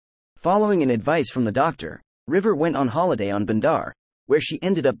Following an advice from the doctor, River went on holiday on Bandar, where she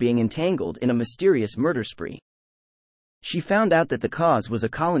ended up being entangled in a mysterious murder spree. She found out that the cause was a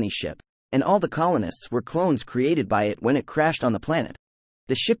colony ship, and all the colonists were clones created by it when it crashed on the planet.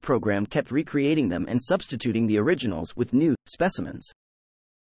 The ship program kept recreating them and substituting the originals with new specimens.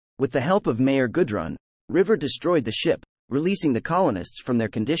 With the help of Mayor Gudrun, River destroyed the ship, releasing the colonists from their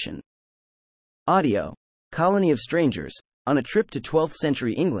condition. Audio. Colony of Strangers. On a trip to 12th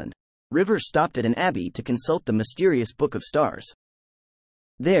century England, River stopped at an abbey to consult the mysterious Book of Stars.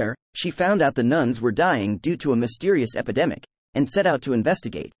 There, she found out the nuns were dying due to a mysterious epidemic, and set out to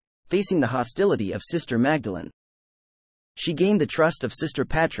investigate, facing the hostility of Sister Magdalene. She gained the trust of Sister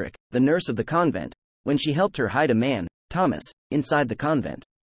Patrick, the nurse of the convent, when she helped her hide a man, Thomas, inside the convent.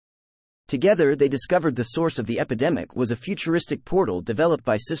 Together they discovered the source of the epidemic was a futuristic portal developed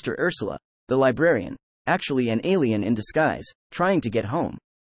by Sister Ursula, the librarian, actually an alien in disguise, trying to get home.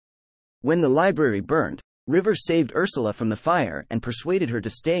 When the library burned, River saved Ursula from the fire and persuaded her to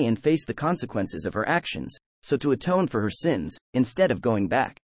stay and face the consequences of her actions, so to atone for her sins, instead of going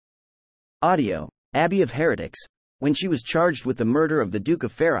back. Audio. Abbey of Heretics. When she was charged with the murder of the Duke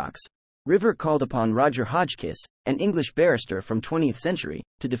of Ferox, River called upon Roger Hotchkiss, an English barrister from 20th century,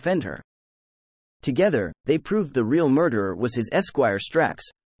 to defend her. Together, they proved the real murderer was his esquire Strax,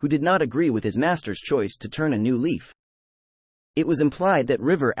 who did not agree with his master's choice to turn a new leaf. It was implied that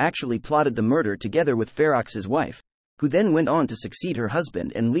River actually plotted the murder together with Ferox's wife, who then went on to succeed her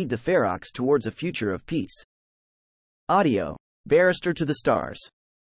husband and lead the Ferox towards a future of peace. Audio. Barrister to the Stars.